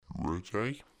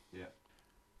Georgie. Yeah.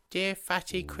 Dear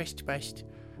Fatty Christmas,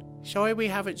 sorry we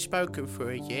haven't spoken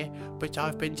for a year, but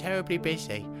I've been terribly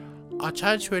busy. I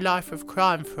turned to a life of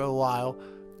crime for a while.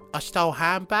 I stole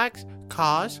handbags,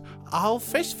 cars, a whole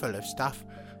fistful of stuff.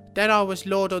 Then I was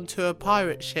lured onto a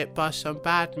pirate ship by some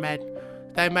bad men.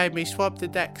 They made me swab the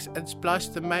decks and splice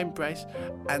the main brace,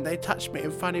 and they touched me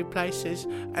in funny places,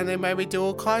 and they made me do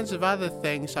all kinds of other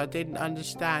things I didn't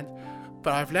understand.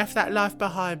 But I've left that life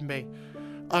behind me.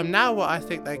 I'm now what I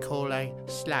think they call a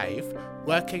slave,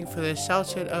 working for the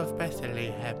Sultan of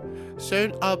Bethlehem.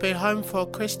 Soon I'll be home for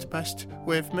Christmas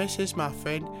with Mrs.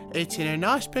 Muffin, eating a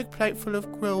nice big plate full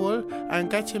of gruel and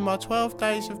getting my 12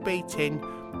 days of beating.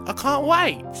 I can't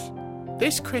wait!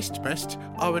 This Christmas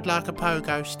I would like a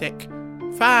pogo stick.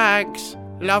 Thanks!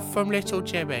 Love from little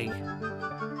Jimmy.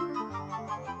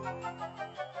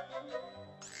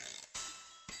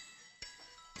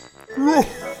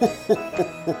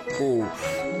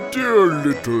 Dear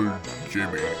little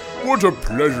Jimmy, what a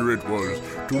pleasure it was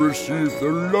to receive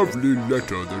the lovely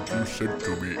letter that you sent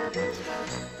to me.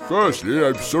 Firstly,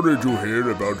 I'm sorry to hear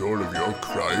about all of your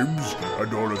crimes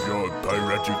and all of your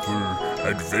piratical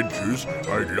adventures.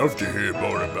 I'd love to hear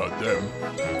more about them.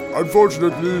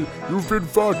 Unfortunately, you've been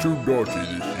far too naughty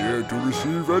this year to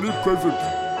receive any presents,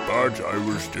 but I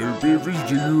will still be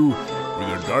visiting you with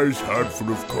a nice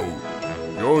handful of coal.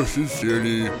 Yours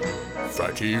sincerely,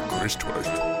 Fatty Christmas.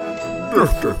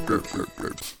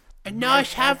 A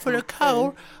nice handful of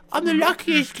coal? I'm the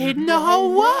luckiest kid in the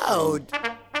whole world!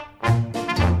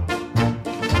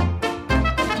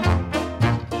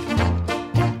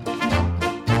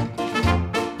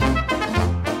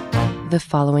 The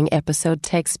following episode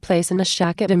takes place in a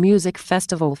shack at a music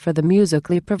festival for the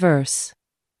musically perverse.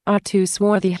 Our two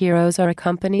swarthy heroes are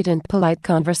accompanied in polite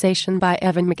conversation by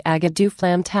Evan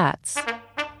McAgadoo-Flantats.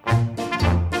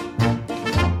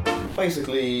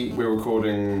 Basically, we're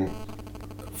recording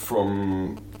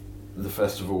from the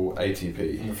festival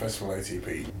ATP. The festival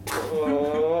ATP.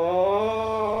 Oh.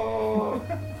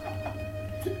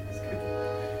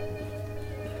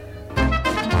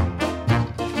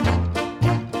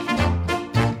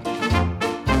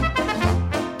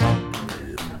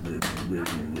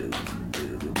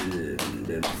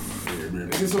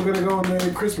 Is this all going to go on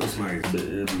the Christmas maze?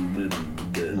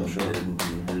 Not sure.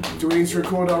 Do we need to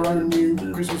record our own new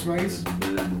Christmas maze?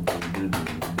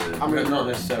 I mean, Not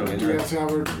necessarily. do we No. have to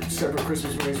have a separate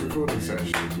Christmas maze recording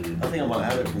session? I think I might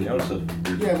have it from Joseph.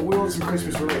 Yeah, but we want some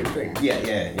Christmas related things. Yeah.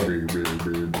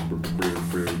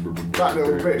 That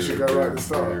little bit should go right at the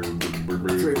start.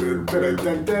 Between the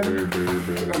dun-dun-dun, and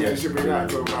then it should be that,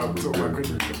 talk about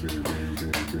Christmas.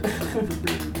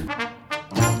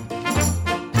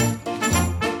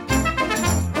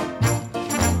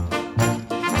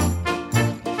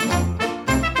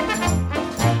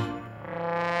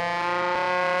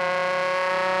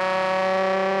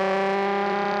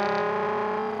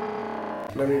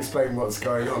 Let me explain what's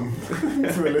going on to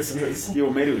the listeners. You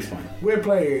want me to explain? We're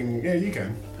playing, yeah, you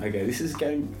can. Okay, this is a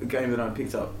game that I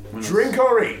picked up when Drink I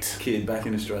was or a eat? kid back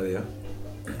in Australia.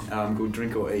 Called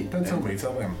Drink or Eat. Don't tell me,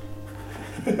 tell them.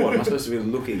 What am I supposed to be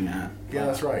looking at? Yeah,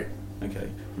 that's right. Okay,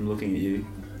 I'm looking at you.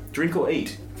 Drink or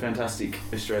Eat. Fantastic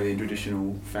Australian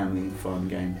traditional family fun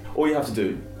game. All you have to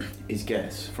do is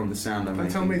guess from the sound I'm Don't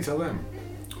making. tell me, tell them.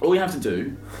 All you have to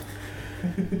do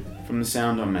from the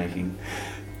sound I'm making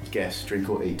is guess, drink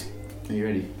or eat. Are you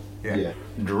ready? Yeah.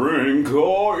 Drink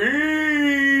or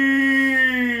eat!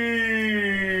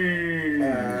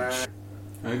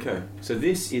 Okay, so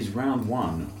this is round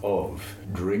one of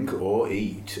Drink or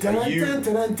Eat. Are you...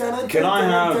 Can I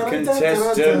have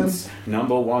contestant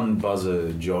number one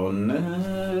buzzer,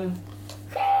 John?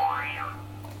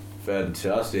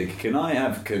 Fantastic. Can I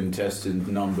have contestant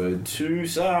number two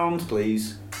sound,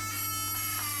 please?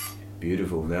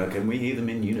 Beautiful. Now, can we hear them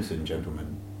in unison,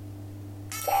 gentlemen?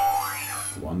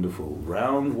 Wonderful.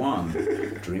 Round one.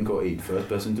 Drink or eat. First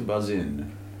person to buzz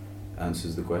in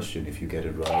answers the question. If you get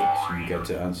it right, you get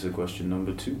to answer question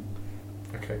number two.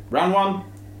 Okay. Round one.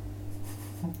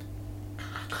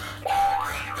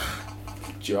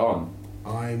 John.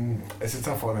 It's a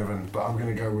tough one, Evan, but I'm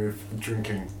going to go with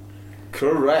drinking.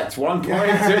 Correct. 1 point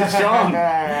to John.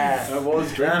 That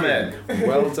was drinking.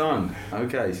 Well done.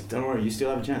 Okay, so don't worry. You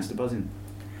still have a chance to buzz in.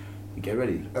 Get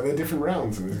ready. Are there different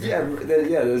rounds in this game?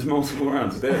 Yeah, there's multiple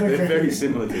rounds. They're very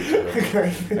similar to each other.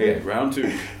 Okay, round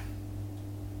two.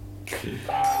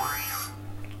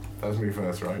 That was me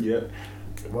first, right? Yeah.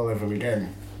 Well, Evan,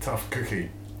 again, tough cookie.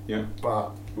 Yeah.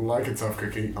 But like a tough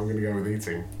cookie, I'm going to go with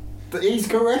eating. He's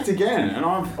correct again, and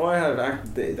I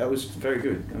have that was very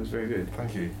good. That was very good.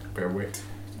 Thank you. Bit of wit.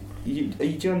 Do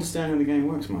you understand how the game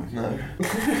works, Mike? No.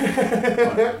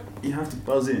 Right. You have to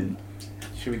buzz in.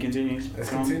 Should we continue? Let's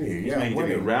Tom? continue, He's yeah, making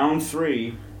winning. it round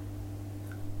 3.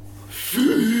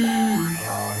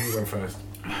 Oh, he went first.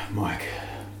 Mike,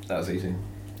 That was easy.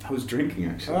 I was drinking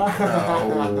actually.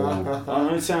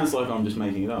 I It sounds like I'm just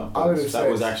making it up. I would have That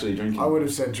said- was actually drinking. would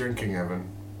have said drinking, Evan.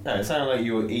 No, it sounded like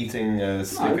you were eating a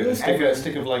stick, No, a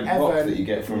stick of like rock that you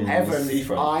get from the Evan,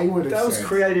 seafront. I would have That was said.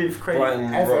 creative.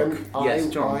 Brighton Evan, rock. Yes,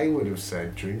 John. I would have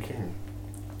said drinking.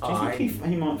 Do you think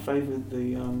he might favour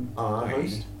the I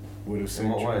host? would have said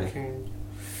what way? drinking.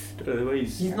 The way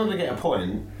he's- He's not going to get a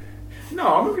point. No,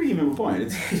 I'm not going to give him a point.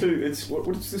 It's 2. It's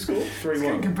what's the score? It's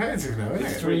getting 3-1. competitive now, isn't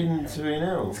It's it?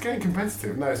 3-0. It's getting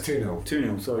competitive. No, it's 2-0.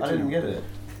 2-0. Sorry. I 2-0. didn't get it.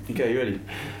 Okay, you ready?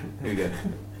 Here we go.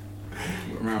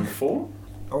 Round 4.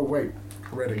 Oh, wait.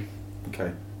 Ready.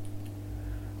 Okay.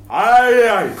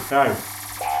 Aye.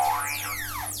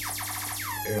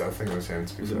 Yeah, I think it was him,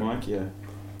 to be Was it fair. Mike? Yeah.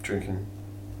 Drinking.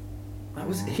 That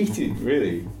was eating.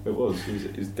 Really? It was.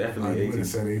 It was I definitely would eating. have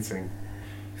said eating.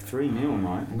 3-0,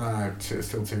 Mike. No, it's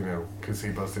still 2-0, because he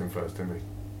buzzed in first, didn't he?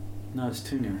 No, it's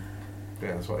 2-0.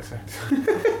 Yeah, that's what I said.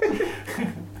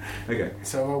 Okay.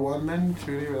 So I won then? Should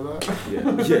we leave it at that? Yeah.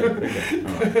 Okay.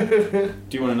 All right.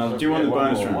 Do you want another? Do you want the One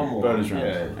bonus more, round? one more. Bonus round.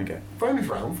 Yeah. Okay. Bonus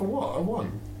round for what? I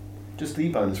won. Just the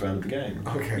bonus round of the game.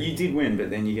 Okay. You did win, but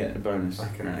then you get a bonus.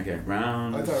 Okay. Round. Okay.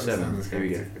 Round I don't 7. understand this Here we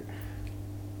game go.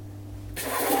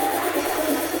 particularly.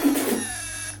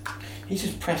 He's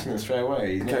just pressing it straight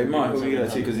away. He's Okay, not- Mike, we'll give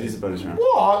that to you because it is a bonus round.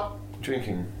 What?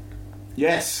 Drinking.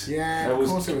 Yes. Yeah, That of was-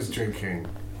 course it was drinking.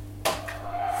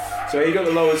 So he got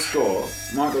the lowest score.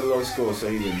 Mike got the lowest score, so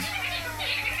he wins.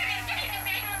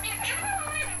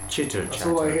 Chitter That's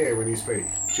all I hear when you speak.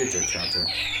 Chitter chatter.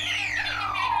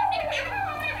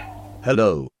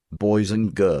 Hello, boys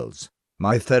and girls.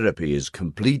 My therapy is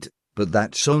complete, but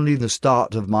that's only the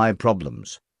start of my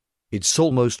problems. It's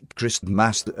almost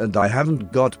Christmas and I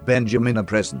haven't got Benjamin a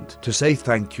present to say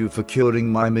thank you for curing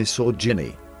my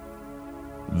misogyny.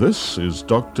 This is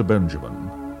Dr. Benjamin.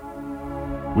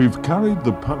 We've carried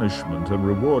the punishment and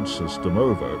reward system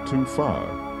over too far,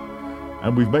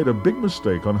 and we've made a big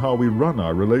mistake on how we run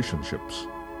our relationships.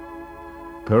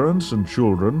 Parents and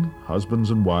children,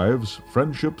 husbands and wives,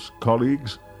 friendships,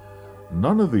 colleagues,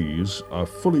 none of these are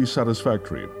fully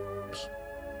satisfactory.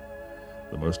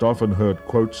 The most often heard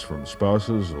quotes from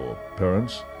spouses or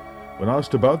parents when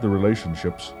asked about the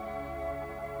relationships,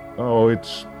 "Oh,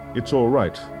 it's all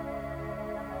right."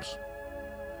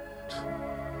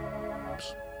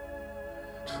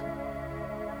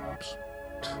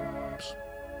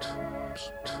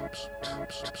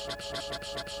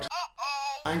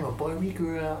 I'm a boy we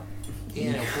grew up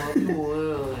in a broken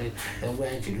world.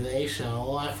 Congratulations,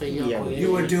 I for your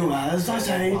You would do as I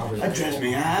say, address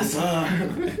me as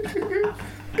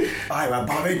I'm a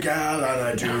Bobby girl and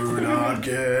I do not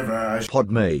give a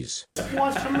Podmaze.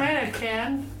 What's the matter,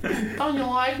 Ken? Don't you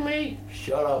like me?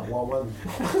 Shut up, woman.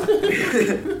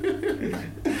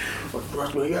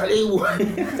 cross me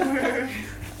anyway.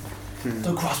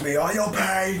 Don't cross me or you'll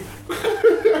pay.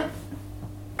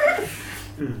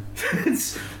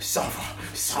 Suffer.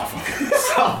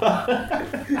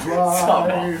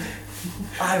 Twice.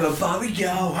 I'm a Barbie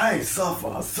girl, hey,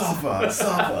 suffer.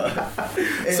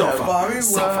 In a Barbie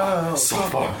world.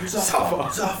 Suffer.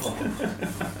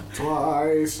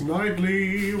 Twice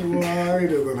nightly,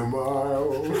 wider than a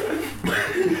mile.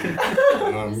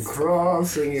 I'm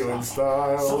crossing you in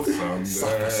style someday.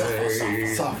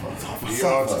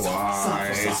 You're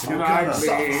twice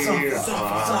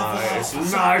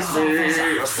nightly,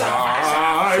 twice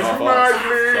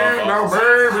nightly. Now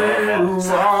baby, go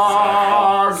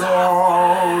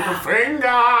the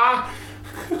finger.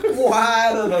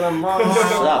 Wider than a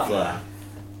mile.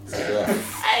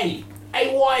 Hey,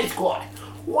 wise guy,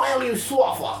 why are you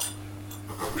suffer?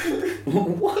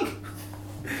 What?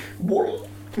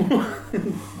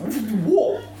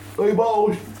 Hey,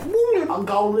 boys, I'm going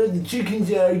to let the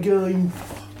chickens out again.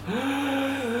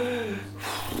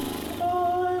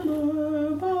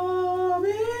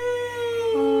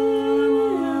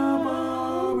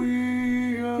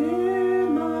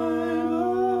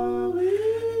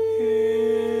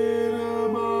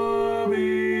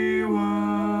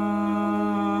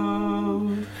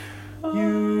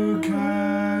 You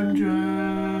can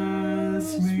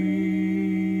dress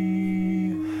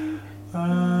me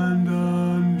and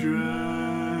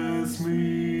undress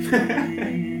me.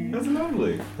 That's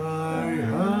lovely. I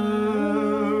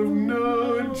have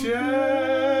no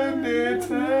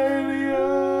genitalia.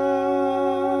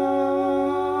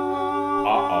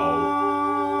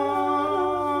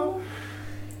 Uh-oh.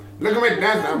 Look look at me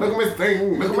dance now, look at me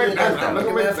sing, look at me dance now, look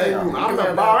at me sing. I'm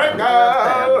the Barbie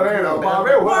girl in a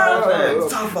Barbie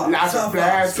world. Lots of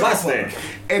plastic.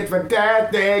 It's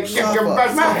fantastic. You can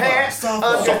brush my hair,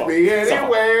 undress me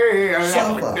anyway.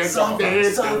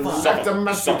 That's a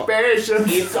masturbation.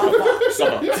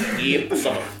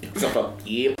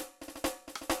 Yep.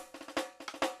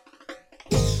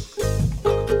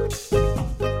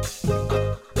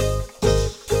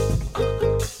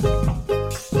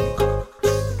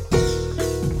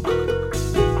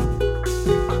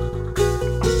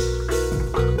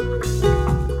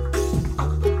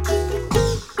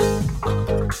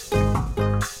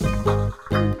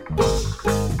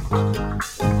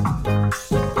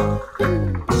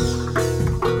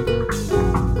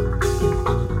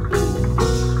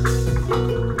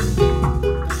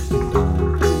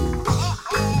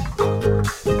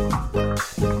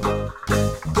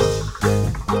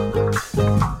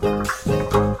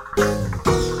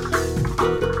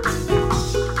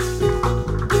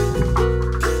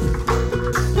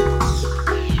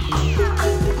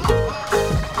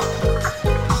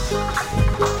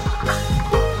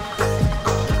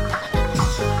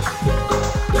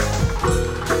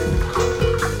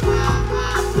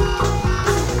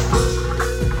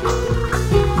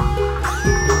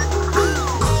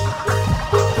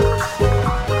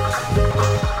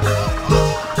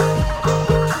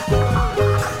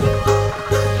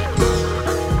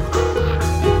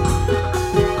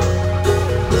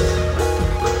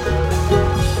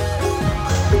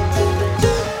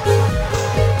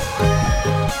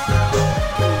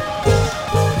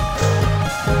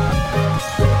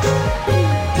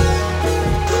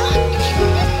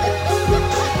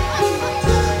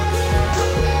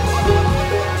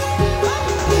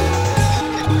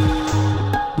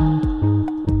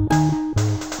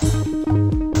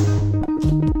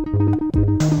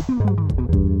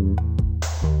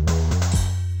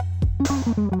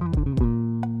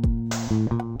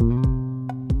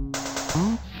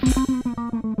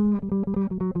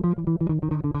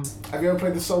 Have you ever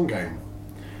played the song game?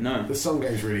 No. The song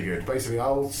game's really good. Basically,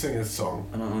 I'll sing a song.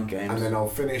 I don't like games. And then I'll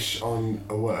finish on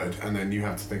a word, and then you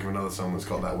have to think of another song that's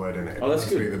got that word in it. Oh, that's It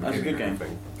has to be good. at the That's a beginning good of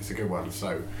everything. It's a good one.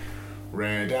 So,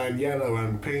 red and yellow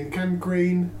and pink and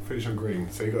green. Finish on green.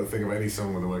 So you've got to think of any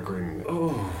song with the word green in it.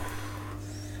 Oh.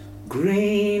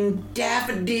 Green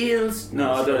daffodils.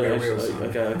 No, I don't know.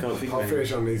 Okay, I can't think I'll of it.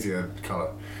 finish on an easier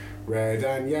colour. Red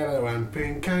and yellow and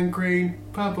pink and green,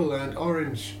 purple and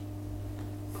orange.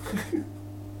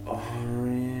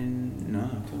 Orange. No.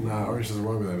 No, orange doesn't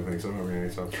rhyme with anything, so I'm not really any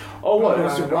song. Oh, what? Purple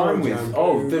That's to and rhyme orange with. and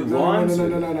Oh, blue. the No, rhymes. No,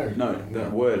 No,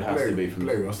 that word has to be from.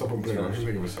 blue. I'll stop on blue. I can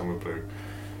think of a song with blue.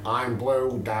 I'm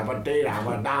blue, dabba dee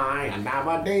dabba die, and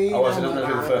dabba dee. Oh, so it doesn't have to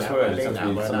be the first word, it's have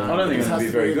to be something. I don't think I'm going to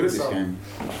be very good at this game.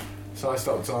 So I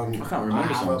stopped on. I can't remember I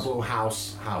have songs. a blue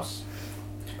house.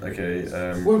 Okay,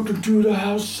 Welcome to the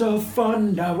house of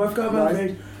fun. Now I've got my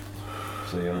Right.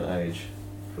 so you're on age.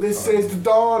 This is the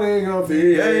dawning of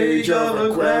the age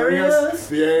of Aquarius.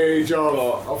 The age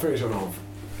of. I'll finish on of.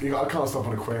 I can't stop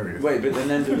on Aquarius. Wait, but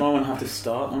then does my one have to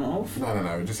start on off? No.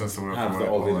 It just has the word Have the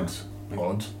of in it.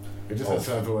 Odd. It just has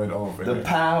to have the word of in The it.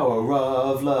 power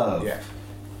of love. Yeah.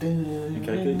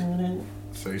 Okay, good.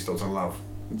 So you stopped on love.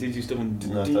 Did you still want to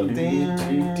No, do?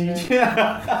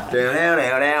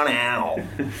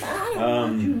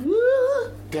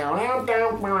 Down.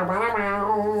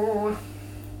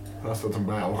 I stopped on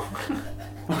bow.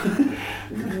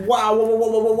 Wow.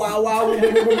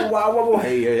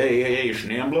 Hey,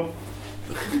 Schnambler.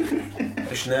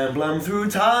 Schnamblam through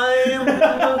time.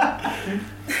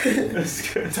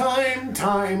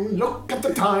 Time, look at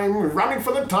the time, running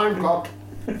for the time clock.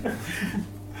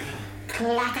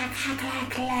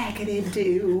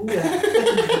 Clackety-do.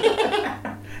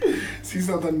 She's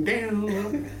not done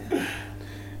down.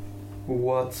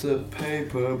 What's a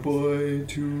paper boy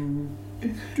to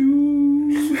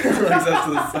do?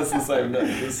 that's the same note.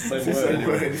 That's the It's same the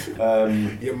word. same Anyway.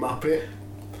 word. You muppet.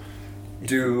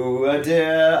 Do a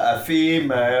dear, a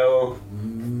female.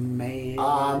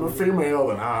 I'm a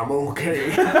female and I'm okay.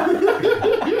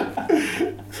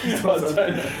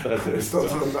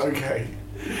 Stopped on okay.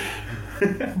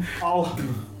 Oh.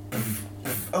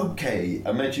 Okay,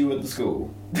 I met you at the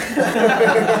school.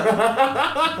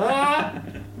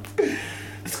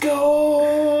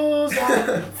 School's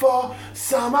out for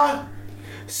summer.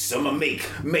 Summer make.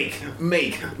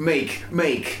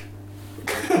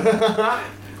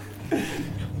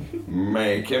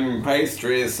 Making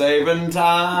pastries, saving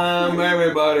time.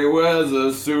 Everybody wears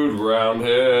a suit round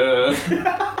here.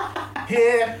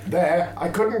 Here, there, I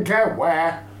couldn't care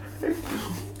where.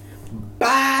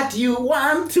 But you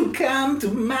want to come to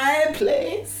my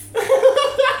place?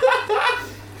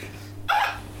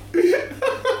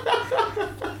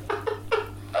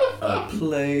 A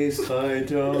place I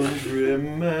don't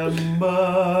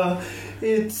remember.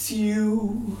 It's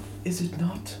you, is it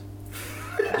not?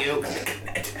 You.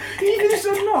 It's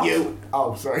not. You.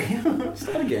 Oh, sorry.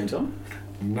 Start again, Tom.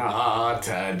 Not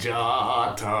a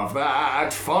jot of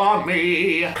that for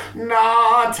me.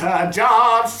 Not a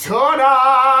jot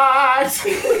tonight.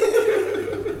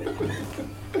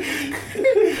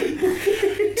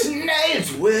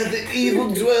 Tonight's where the evil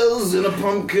dwells in a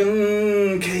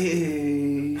pumpkin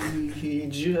cage.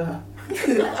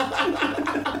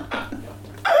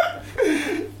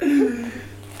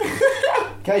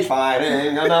 Cage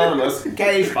fighting, anonymous.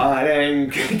 Cage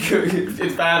fighting.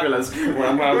 It's fabulous.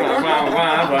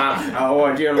 Oh,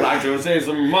 would you like to say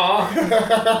some more?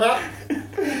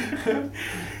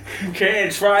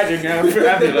 Cage fighting,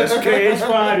 fabulous. Cage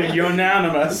fighting,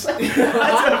 unanimous.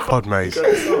 Podmaze.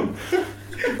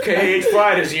 Cage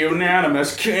fighters,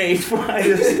 unanimous. Cage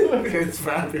fighters. It's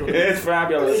fabulous. It's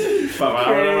fabulous. Cage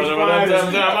fighters.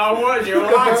 Would you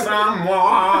like some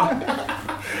more?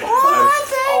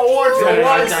 Oh, would you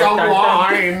like some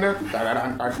wine?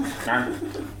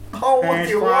 Oh, would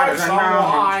you like some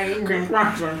wine?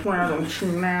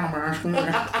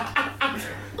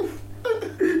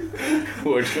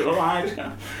 Would you like?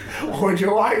 Would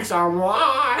you like some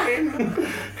wine?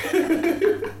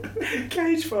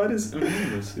 Cage fighters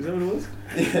anonymous. Is that what it was?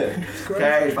 Yeah.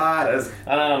 Cage fighters,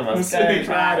 anonymous. Cage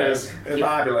fighters. It's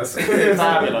fabulous. It's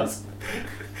fabulous.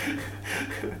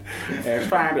 It's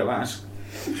fabulous.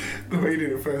 The way you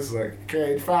did it first was like,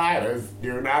 cage fighters,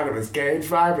 unanimous, cage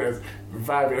fighters,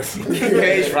 fabulous.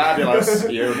 Cage fabulous,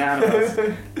 unanimous.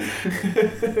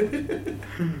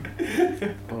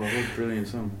 Oh, what a brilliant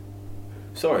song.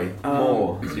 Sorry.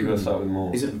 More. So you got to start with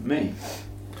more. Is it me?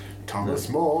 Thomas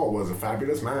More was a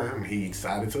fabulous man. He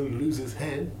decided to lose his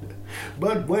head.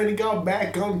 But when he got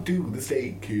back onto the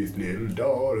stake, his little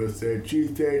daughter said, she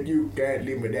said, you can't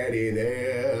leave my daddy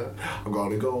there. I'm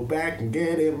gonna go back and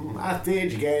get him. I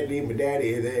said, you can't leave my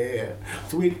daddy there.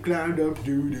 So he climbed up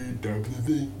to the top of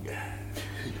the thing.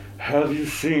 Have you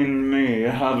seen me?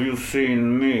 Have you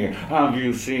seen me? Have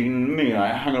you seen me? I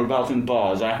hang about in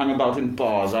bars. I hang about in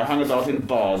bars. I hang about in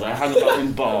bars. I hang about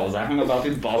in bars. I hang about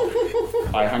in bars.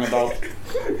 I hang about.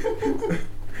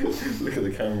 Look at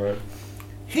the camera.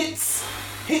 Hits,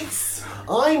 hits.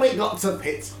 I make lots of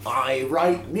hits. I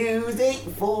write music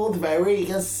for the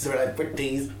various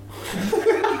celebrities.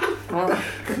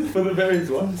 For the various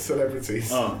what?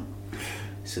 Celebrities. Oh.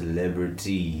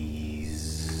 Celebrities.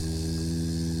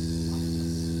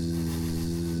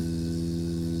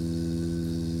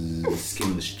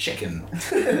 Skinless chicken.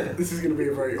 This is going to be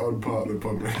a very odd part of the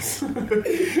podcast.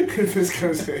 If this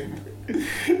goes in.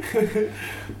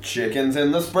 Chickens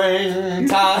in the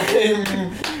springtime,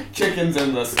 chickens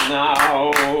in the snow.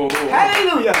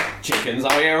 Hallelujah! Chickens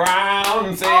all year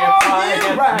round, see if I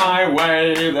get my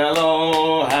way, they'll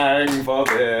all hang for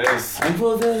this. And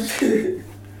for this.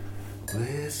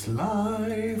 This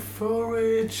life for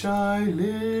which I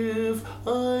live,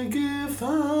 I give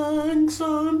thanks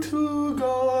unto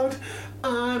God,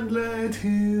 and let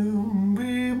Him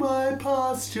be my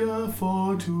pasture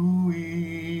for to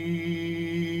eat.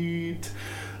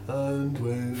 And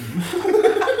when...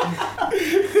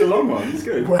 It's a long one, it's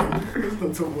good. When?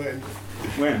 That's not when.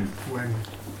 When? When.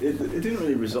 It didn't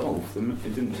really resolve.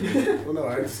 It didn't. Well, no,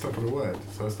 I had to stop on a word,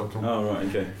 so I stopped on. Oh, right,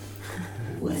 okay.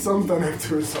 Some don't have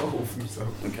to resolve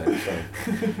themselves. Okay, sorry.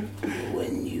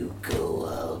 When you go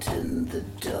out in the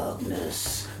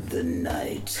darkness, the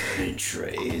night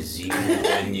betrays you.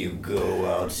 When you go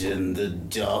out in the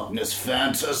darkness,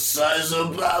 fantasize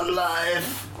about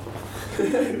life.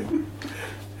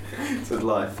 It's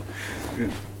life.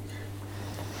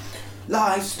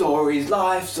 Life stories,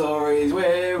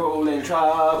 we're all in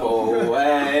trouble.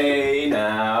 Hey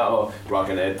now,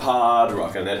 rockin' it hard,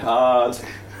 rockin' it hard.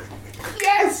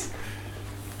 Yes!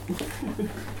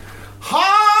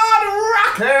 Hard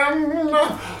rockin',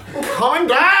 coming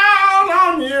down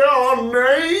on your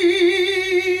name.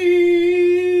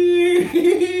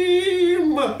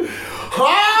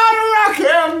 Hard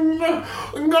rockin',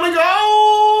 I'm gonna go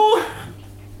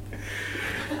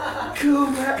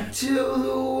back to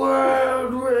the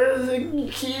world where the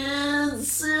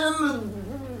kids in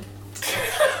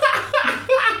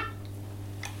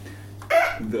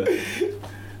The.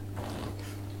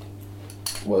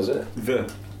 Was it?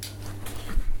 The.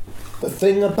 The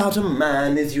thing about a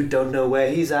man is you don't know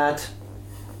where he's at.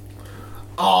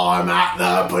 I'm at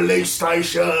the police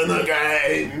station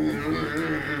again.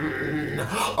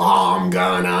 I'm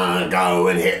gonna go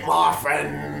and hit my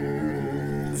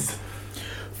friends.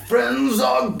 Friends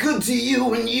are good to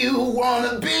you and you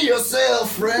wanna be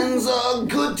yourself. Friends are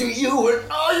good to you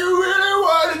and all you really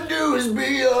wanna do is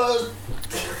be us.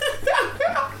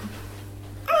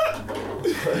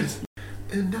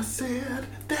 And I said,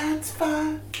 that's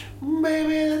fine,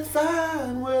 baby, that's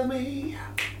fine with me.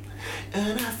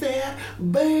 And I said,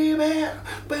 baby,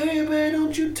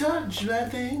 don't you touch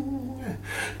that thing.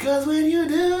 'Cause when you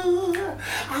do,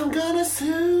 I'm gonna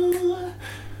sue.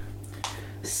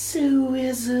 Sue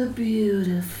is a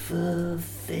beautiful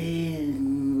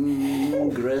thing.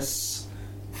 Fingress.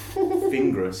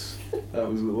 That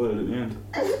was the word at the end.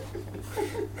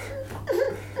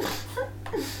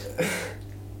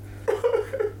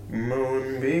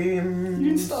 Moonbeam.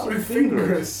 You start with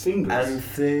fingers. And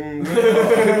things.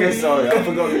 Okay, sorry, I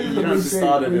forgot that you have to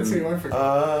start it in.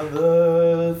 Are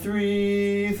the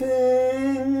three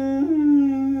things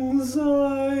I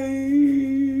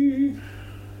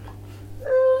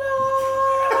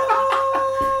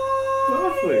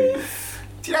Lovely.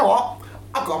 Do you know what?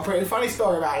 I've got a pretty funny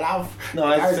story about love. No,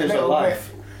 I said about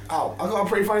life. Oh, I've got a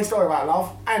pretty funny story about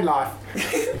love and life.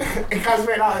 It goes a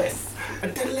bit like this. When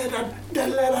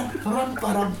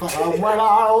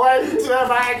I went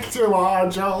back to my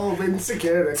job in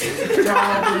security, and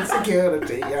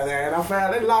then I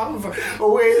fell in love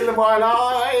with my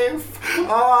life.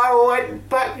 I went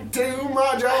back to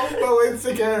my job with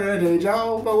security,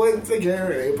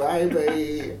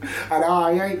 baby, and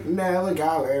I ain't never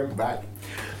going back.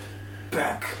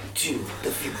 Back to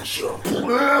the future.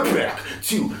 Back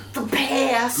to the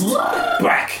past.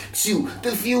 Back to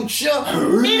the future.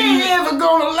 It ain't ever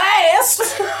gonna last.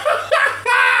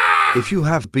 If you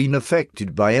have been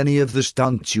affected by any of the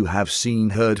stunts you have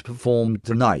seen heard performed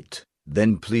tonight,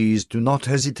 then please do not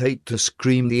hesitate to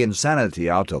scream the insanity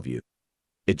out of you.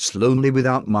 It's lonely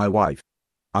without my wife.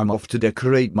 I'm off to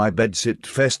decorate my bedsit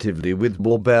festively with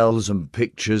more bells and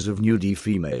pictures of nudie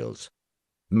females.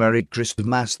 Merry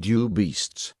Christmas, you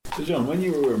beasts. So John, when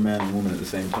you were a man and woman at the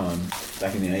same time,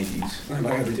 back in the 80s,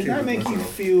 did that make you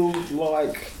feel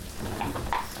like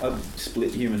a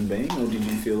split human being, or did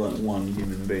you feel like one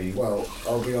human being? Well,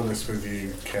 I'll be honest with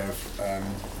you, Kev.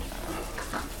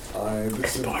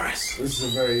 This is a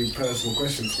very personal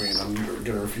question to me, and I'm going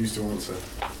to refuse to answer.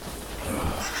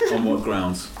 On what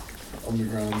grounds? On the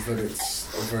grounds that it's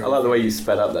a very... I like the way you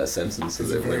sped up that sentence. It's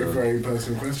a very, very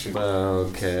personal question. Well,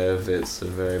 Kev, it's a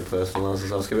very personal answer,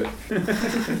 so I'll skip it.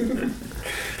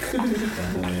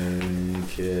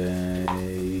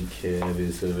 Okay, Kev,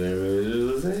 it's a very...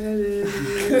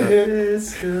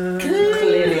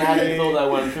 Clearly, I hadn't thought that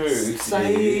one through.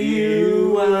 Say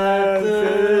you at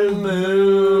the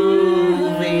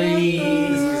movies.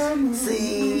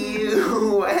 See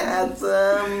you at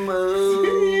the movies.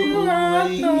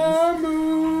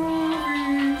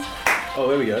 Oh,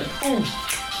 there we go.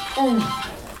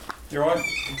 You alright?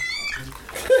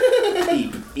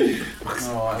 Eep.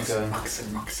 Alright, okay. Moccasin.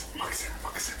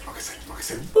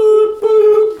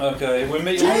 Okay, we're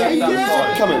meeting on that damn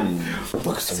side. Coming.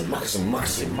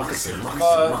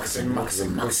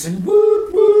 Moccasin.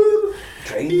 Woot.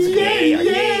 Trains.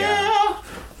 Yeah.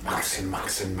 Moccasin.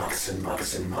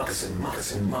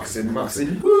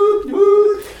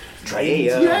 Woot.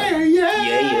 Trains.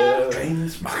 Yeah.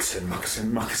 Trains.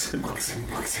 Moccasin. Magazine.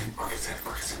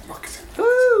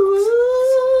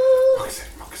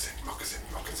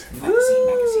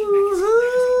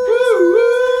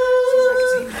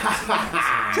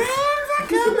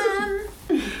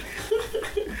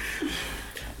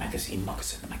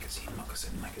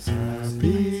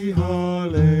 Happy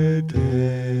holidays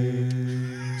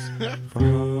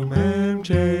from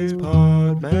MJ's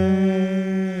Podmaze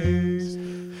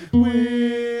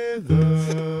with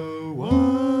the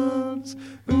ones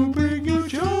who bring you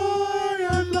joy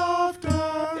and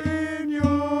laughter in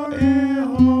your ear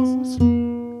holes.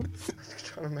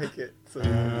 Trying to make it so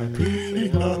Happy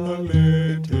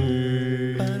holidays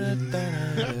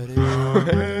from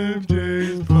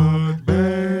MJ's Podmaze.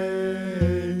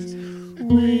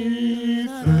 We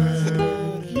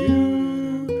thank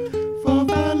you for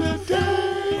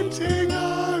validating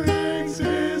our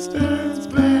existence,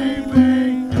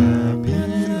 baby.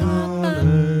 Happy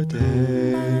holidays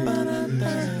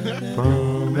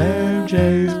from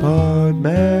MJ's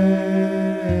Podmaze.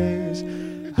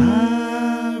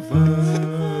 Have a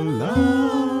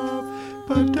love,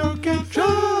 but don't get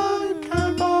drunk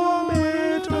and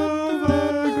vomit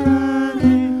over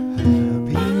Granny.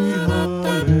 Happy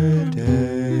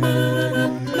holidays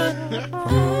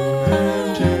from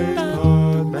MJ's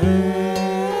Podmaze.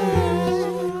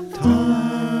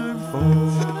 Time for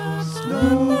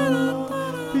snow.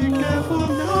 Be careful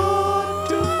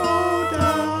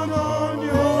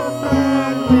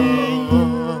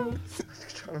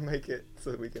make it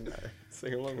so we can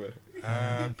sing along with it.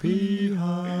 Happy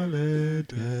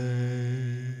holidays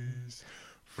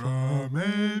from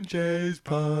MJ's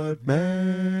Podmaze.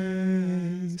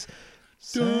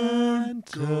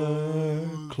 Santa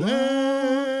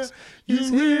Claus,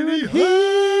 you really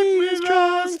hurt me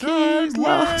last time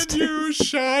when you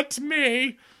shot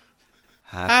me.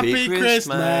 Happy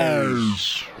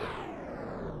Christmas.